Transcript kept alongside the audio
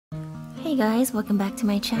Hey guys, welcome back to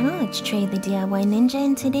my channel. It's Trey the DIY Ninja,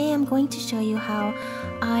 and today I'm going to show you how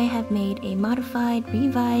I have made a modified,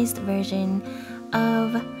 revised version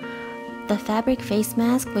of the fabric face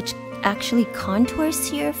mask, which actually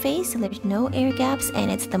contours to your face so there's no air gaps,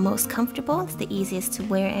 and it's the most comfortable, it's the easiest to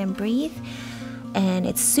wear and breathe, and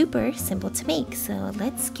it's super simple to make. So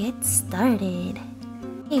let's get started.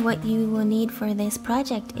 What you will need for this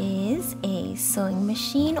project is a sewing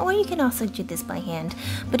machine, or you can also do this by hand,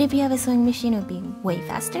 but if you have a sewing machine it would be way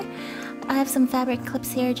faster. I have some fabric clips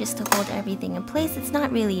here just to hold everything in place. It's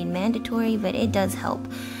not really mandatory, but it does help.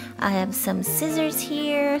 I have some scissors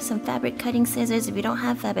here, some fabric cutting scissors. If you don't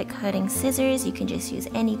have fabric cutting scissors, you can just use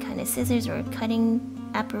any kind of scissors or cutting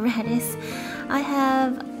apparatus. I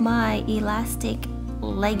have my elastic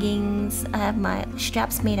leggings. I have my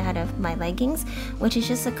straps made out of my leggings, which is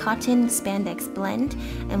just a cotton spandex blend,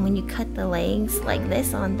 and when you cut the legs like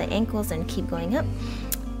this on the ankles and keep going up,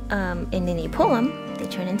 and then you pull them, they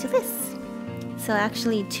turn into this. So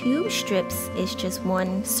actually 2 strips is just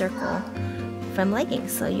 1 circle from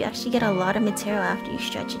leggings, so you actually get a lot of material after you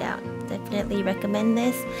stretch it out. Definitely recommend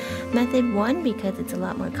this method, 1 because it's a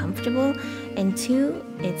lot more comfortable, and 2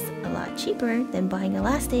 it's a lot cheaper than buying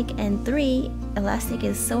elastic, and 3 elastic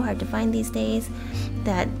is so hard to find these days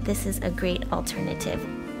that this is a great alternative.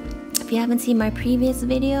 If you haven't seen my previous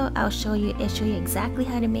video, I'll show you exactly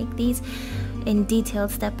how to make these in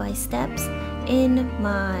detailed step-by-steps in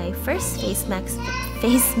my first face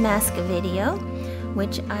mask video,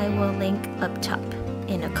 which I will link up top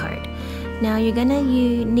in a card. Now you're gonna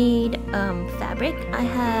need fabric. I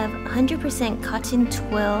have 100% cotton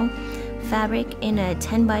twill fabric in a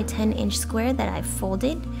 10 by 10 inch square that I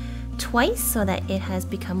folded twice so that it has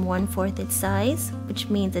become 1/4 its size, which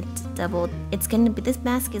means this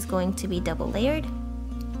mask is going to be double layered.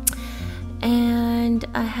 And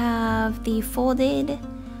I have the folded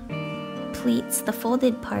pleats, the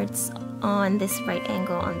folded parts on this right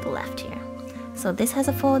angle on the left here. So this has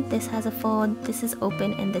a fold, this has a fold, this is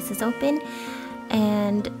open, and this is open.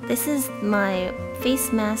 And this is my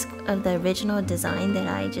face mask of the original design that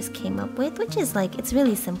I just came up with, which is it's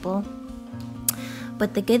really simple.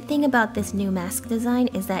 But the good thing about this new mask design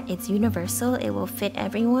is that it's universal. It will fit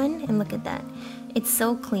everyone, and look at that. It's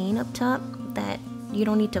so clean up top that you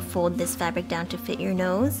don't need to fold this fabric down to fit your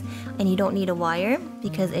nose, and you don't need a wire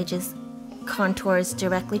because it just contours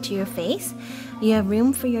directly to your face. You have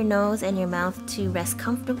room for your nose and your mouth to rest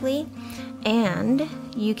comfortably, and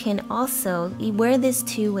you can also wear this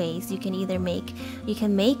 2 ways. You can either make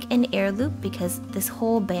an air loop, because this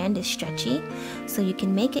whole band is stretchy, so you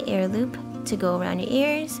can make an air loop to go around your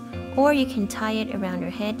ears, or you can tie it around your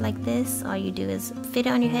head like this. All you do is fit it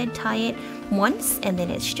on your head, tie it once, and then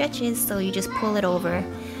it stretches, so you just pull it over.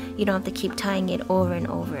 You don't have to keep tying it over and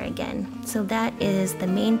over again. So that is the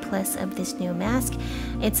main plus of this new mask.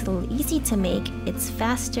 It's easy to make, it's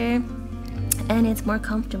faster, and it's more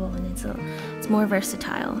comfortable, and it's more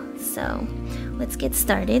versatile. So let's get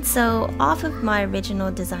started. So off of my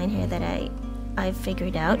original design here that I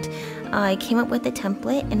figured out, I came up with a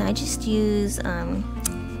template, and I just use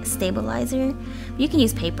stabilizer. You can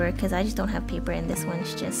use paper because I just don't have paper, and this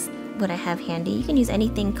one's just what I have handy. You can use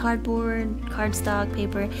anything, cardboard, cardstock,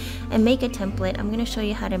 paper, and make a template. I'm going to show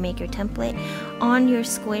you how to make your template. On your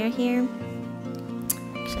square here,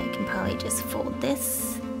 actually I can probably just fold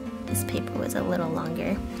this. This paper was a little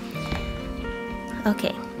longer.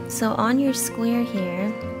 Okay, so on your square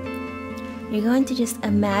here, you're going to just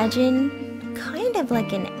imagine kind of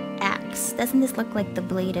like an axe. Doesn't this look like the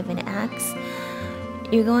blade of an axe?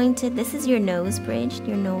 You're going to, this is your nose bridge,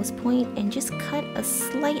 your nose point, and just cut a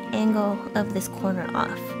slight angle of this corner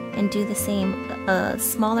off, and do the same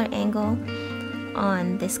smaller angle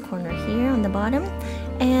on this corner here on the bottom.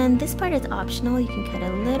 And this part is optional. You can cut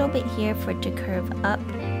a little bit here for it to curve up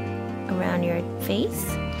around your face,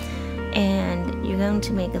 and you're going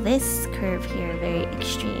to make this curve here very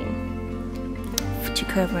extreme to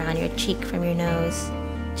curve around your cheek, from your nose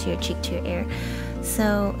to your cheek to your ear.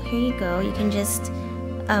 So here you go. You can just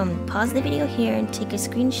pause the video here and take a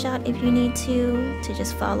screenshot if you need to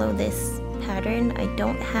just follow this pattern. I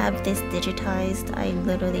don't have this digitized. I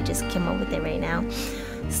literally just came up with it right now.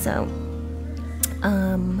 So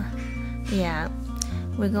yeah,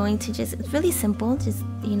 we're going to it's really simple.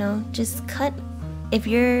 Just cut. If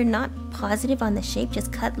you're not positive on the shape,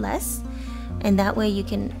 just cut less, and that way you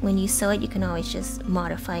can, when you sew it, you can always just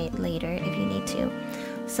modify it later if you need to.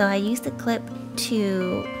 So I used the clip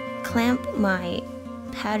to clamp my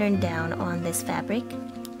pattern down on this fabric,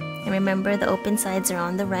 and remember the open sides are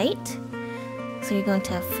on the right, so you're going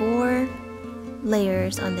to have 4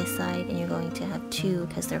 layers on this side, and you're going to have 2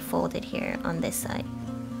 because they're folded here on this side.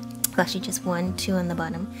 Actually just 1, 2 on the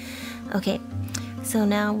bottom. Okay, so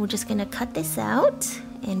now we're just gonna cut this out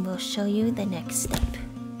and we'll show you the next step.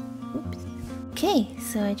 Oops. Okay,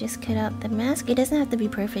 so I just cut out the mask. It doesn't have to be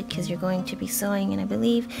perfect because you're going to be sewing, and I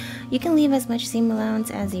believe you can leave as much seam allowance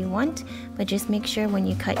as you want, but just make sure when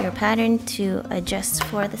you cut your pattern to adjust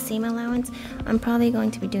for the seam allowance. I'm probably going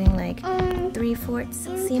to be doing like 3/4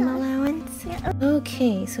 seam allowance.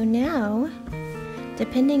 Okay, so now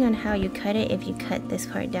depending on how you cut it, if you cut this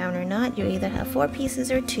part down or not, you either have 4 pieces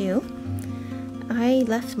or 2. I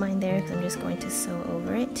left mine there because I'm just going to sew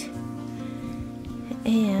over it.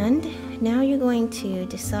 And now you're going to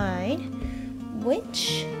decide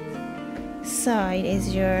which side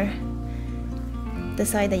is the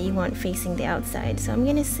side that you want facing the outside. So I'm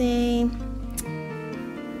gonna say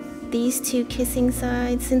these 2 kissing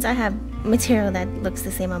sides, since I have material that looks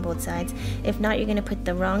the same on both sides. If not, you're gonna put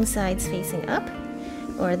the wrong sides facing up,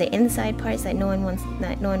 or the inside parts that no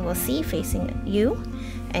one will see facing you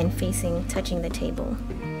and touching the table.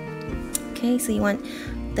 Okay, so you want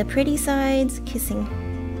the pretty sides kissing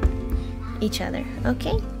each other.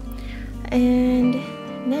 Okay, and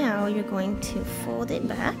now you're going to fold it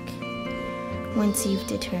back once you've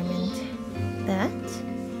determined that.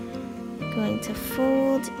 You're going to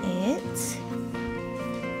fold it,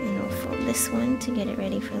 and I'll fold this one to get it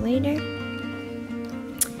ready for later.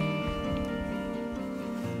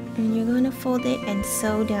 And you're going to fold it and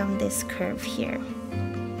sew down this curve here.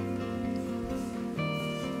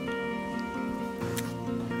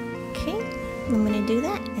 Okay, I'm going to do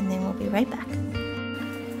that and then we'll be right back.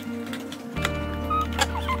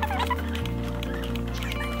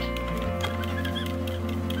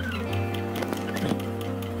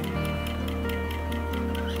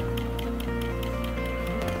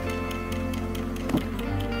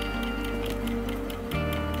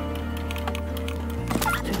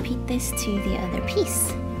 This to the other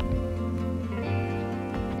piece.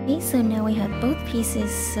 Okay, so now we have both pieces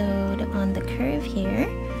sewed on the curve here.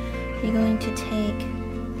 You're going to take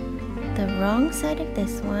the wrong side of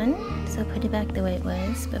this one, so put it back the way it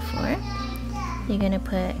was before. You're going to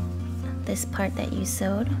put this part that you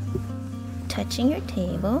sewed touching your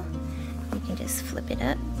table. You can just flip it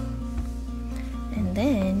up, and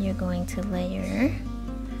then you're going to layer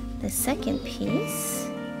the second piece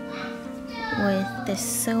with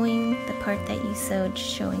the part that you sewed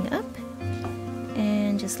showing up,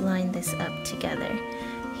 and just line this up together.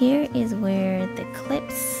 Here is where the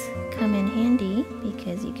clips come in handy,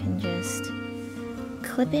 because you can just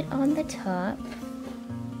clip it on the top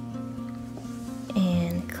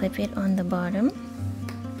and clip it on the bottom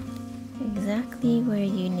exactly where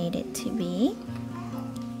you need it to be.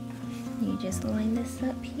 You just line this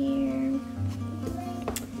up here.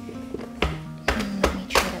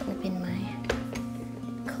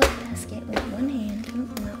 With one hand.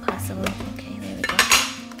 Oh, not possible. Okay, there we go.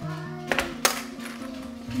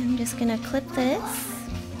 I'm just gonna clip this.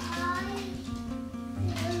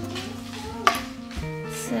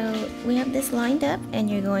 So we have this lined up, and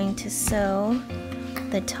you're going to sew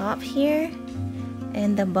the top here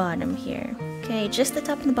and the bottom here. Okay, just the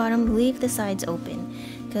top and the bottom. Leave the sides open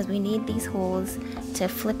because we need these holes to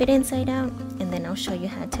flip it inside out, and then I'll show you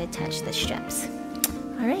how to attach the straps.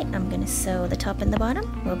 Alright, I'm gonna sew the top and the bottom.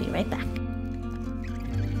 We'll be right back.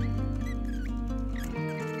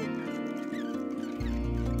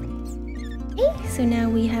 Okay, so now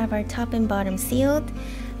we have our top and bottom sealed.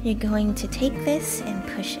 You're going to take this and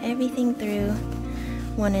push everything through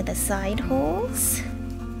one of the side holes.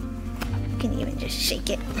 You can even just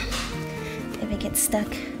shake it if it gets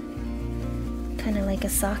stuck. Kind of like a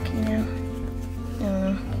sock, you know?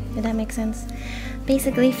 Did that make sense?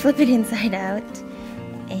 Basically, flip it inside out.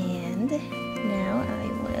 And now I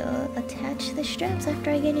will attach the straps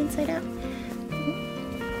after I get inside out.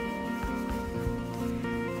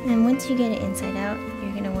 And once you get it inside out,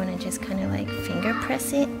 you're going to want to just kind of like finger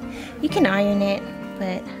press it. You can iron it,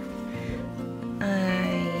 but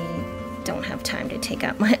I don't have time to take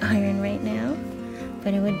out my iron right now.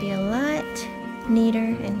 But it would be a lot neater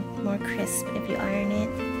and more crisp if you iron it.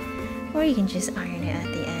 Or you can just iron it at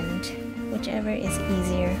the end, whichever is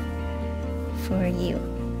easier for you.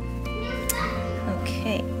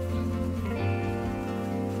 Okay,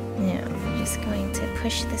 now I'm just going to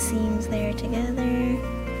push the seams there together, and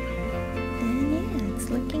yeah, it's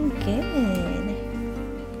looking good.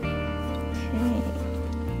 Okay,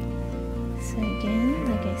 so again,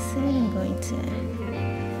 like I said, I'm going to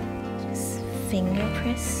just finger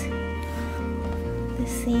press the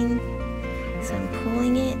seam, so I'm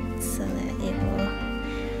pulling it so that it will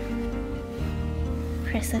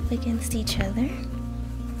press up against each other.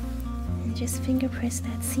 Just finger press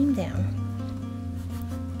that seam down.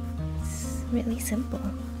 really simple.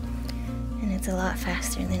 And it's a lot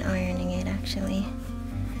faster than ironing it actually.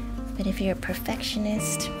 But if you're a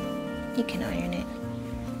perfectionist, you can iron it.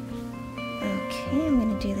 Okay, I'm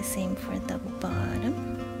going to do the same for a double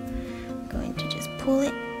bottom. I'm going to just pull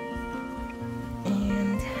it.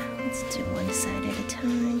 And let's do one side at a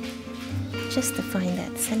time. Just to find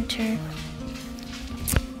that center.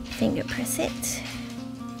 Finger press it.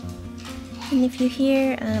 And if you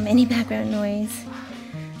hear any background noise,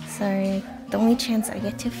 sorry, the only chance I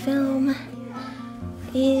get to film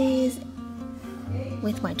is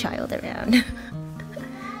with my child around.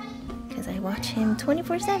 Because I watch him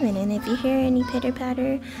 24/7, and if you hear any pitter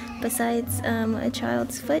patter besides a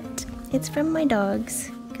child's foot, it's from my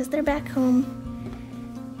dogs, because they're back home.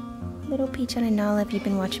 Little Peach and Nala, if you've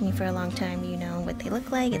been watching me for a long time, you know what they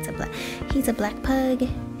look like. He's a black pug,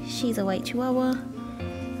 she's a white chihuahua,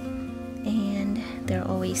 and they're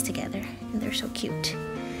always together, and they're so cute.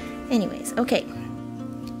 Anyways, okay,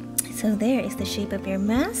 so there is the shape of your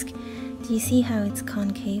mask. Do you see how it's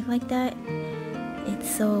concave like that? It's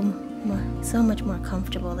so much more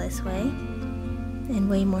comfortable this way, and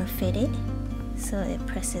way more fitted. So it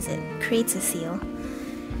creates a seal.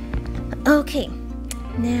 Okay,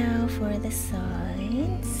 now for the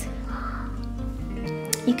sides.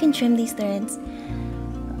 You can trim these threads.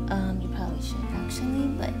 You probably should actually,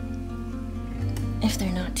 but if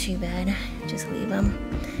they're not too bad, just leave them,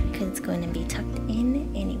 because it's going to be tucked in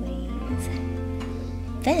anyways.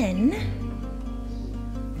 Then,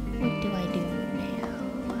 what do I do now?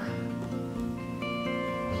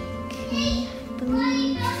 Okay, I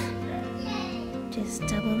believe just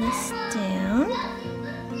double this down.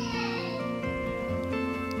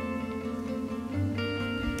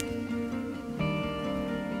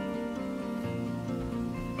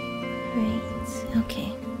 Right,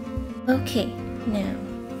 okay. Okay, now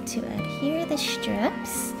to adhere the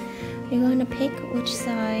straps, you're going to pick which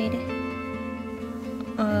side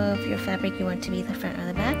of your fabric you want to be the front or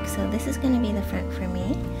the back. So this is going to be the front for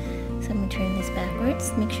me. So I'm going to turn this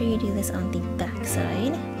backwards. Make sure you do this on the back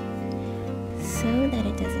side so that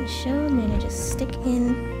it doesn't show. I'm going to just stick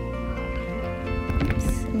in.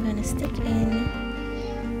 Oops, I'm going to stick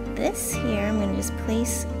in this here. I'm going to just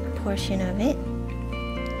place a portion of it.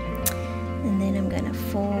 And then I'm going to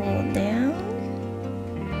fold down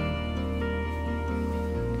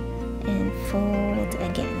and fold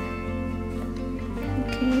again.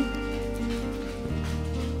 Okay.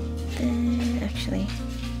 Then actually,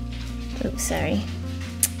 oops, sorry,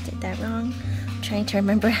 did that wrong. I'm trying to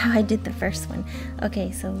remember how I did the first one.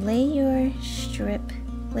 Okay, so lay your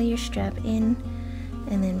strap in,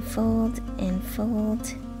 and then fold and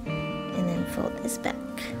fold, and then fold this back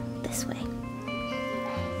this way.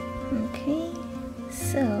 Okay,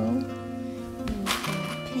 so you can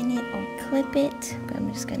pin it or clip it, but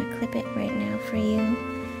I'm just gonna clip it right now for you.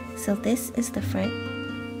 So this is the front,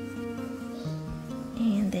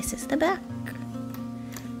 and this is the back.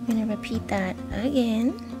 I'm gonna repeat that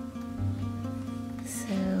again.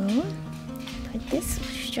 So put this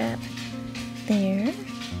strap there,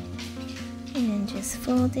 and just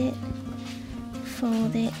fold it,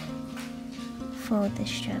 fold it, fold the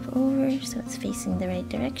strap over so it's facing the right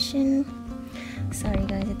direction. Sorry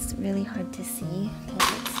guys, it's really hard to see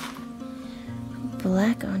because it's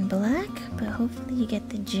black on black, but hopefully you get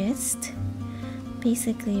the gist.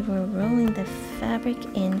 Basically, we're rolling the fabric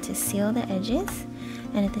in to seal the edges,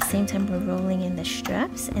 and at the same time we're rolling in the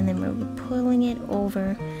straps, and then we're pulling it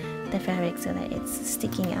over the fabric so that it's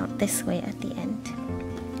sticking out this way at the end.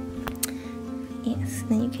 Yes,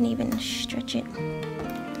 then you can even stretch it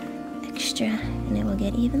extra and it will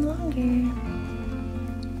get even longer.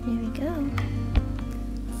 There we go.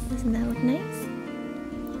 Doesn't that look nice?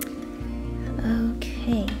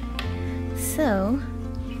 Okay, so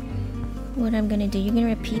what I'm gonna do, you're gonna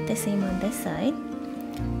repeat the same on this side,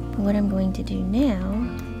 but what I'm going to do now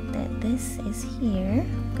that this is here,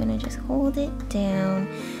 I'm gonna just hold it down,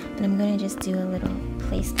 and I'm gonna just do a little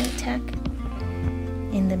placement tack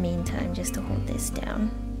in the meantime just to hold this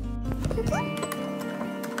down.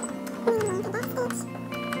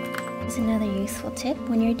 Here's another useful tip.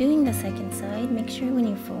 When you're doing the second side, make sure when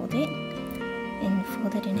you fold it and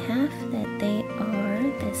fold it in half that they are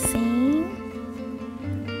the same,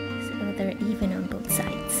 so they're even on both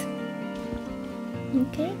sides.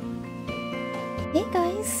 Okay? Hey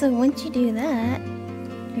guys, so once you do that,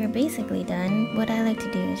 you're basically done. What I like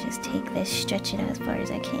to do is just take this, stretch it as far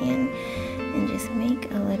as I can, and just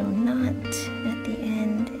make a little knot at the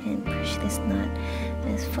end and push this knot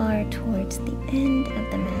as far towards the end of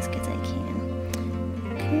the mask as I can.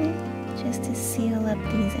 Okay, just to seal up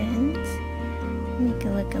these ends, make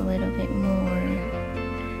it look a little bit more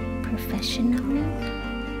professional.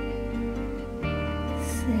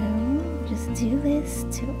 So just do this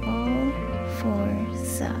to all 4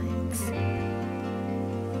 sides.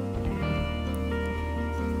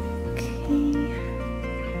 Okay,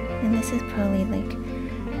 and this is probably like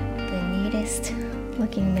the neatest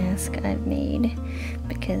looking mask I've made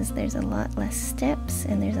because there's a lot less steps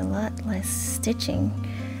and there's a lot less stitching.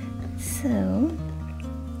 So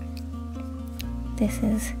this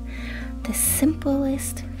is the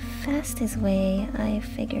simplest, fastest way I've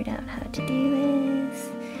figured out how to do this.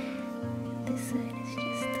 This side is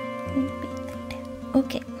just a little bit like that.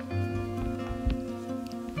 Okay.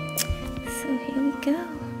 So here we go.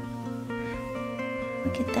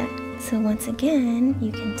 Look at that. So once again,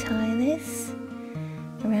 you can tie this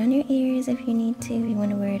around your ears if you need to, if you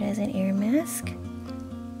want to wear it as an ear mask.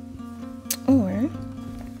 Or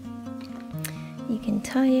you can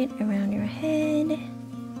tie it around your head,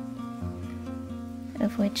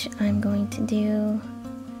 of which I'm going to do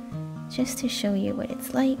just to show you what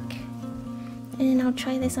it's like. And I'll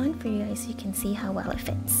try this on for you guys so you can see how well it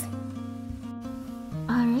fits.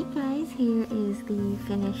 Alright guys, here is the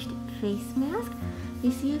finished face mask.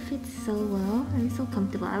 You see it fits so well. I'm so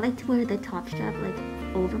comfortable. I like to wear the top strap like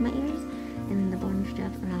over my ears and then the bottom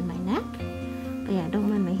strap around my neck. But yeah, don't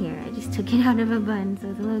mind my hair. I just took it out of a bun, so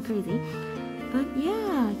it's a little crazy. But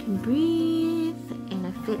yeah, I can breathe and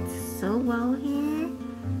it fits so well here.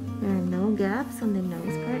 There are no gaps on the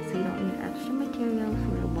nose part, so you don't need extra material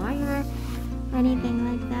for a wire or anything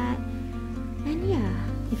like that. And yeah,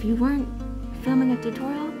 if you weren't filming a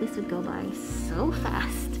tutorial, this would go by so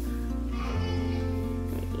fast.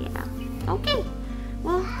 But yeah, okay.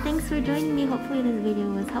 Well, thanks for joining me. Hopefully this video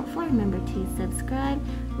was helpful. Remember to subscribe,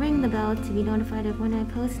 ring the bell to be notified of when I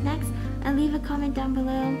post next, and leave a comment down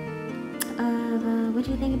below of what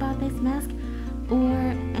you think about this mask or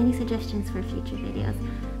any suggestions for future videos.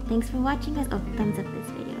 Thanks for watching guys. Oh, thumbs up this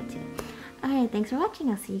video too. Alright, thanks for watching.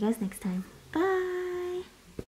 I'll see you guys next time.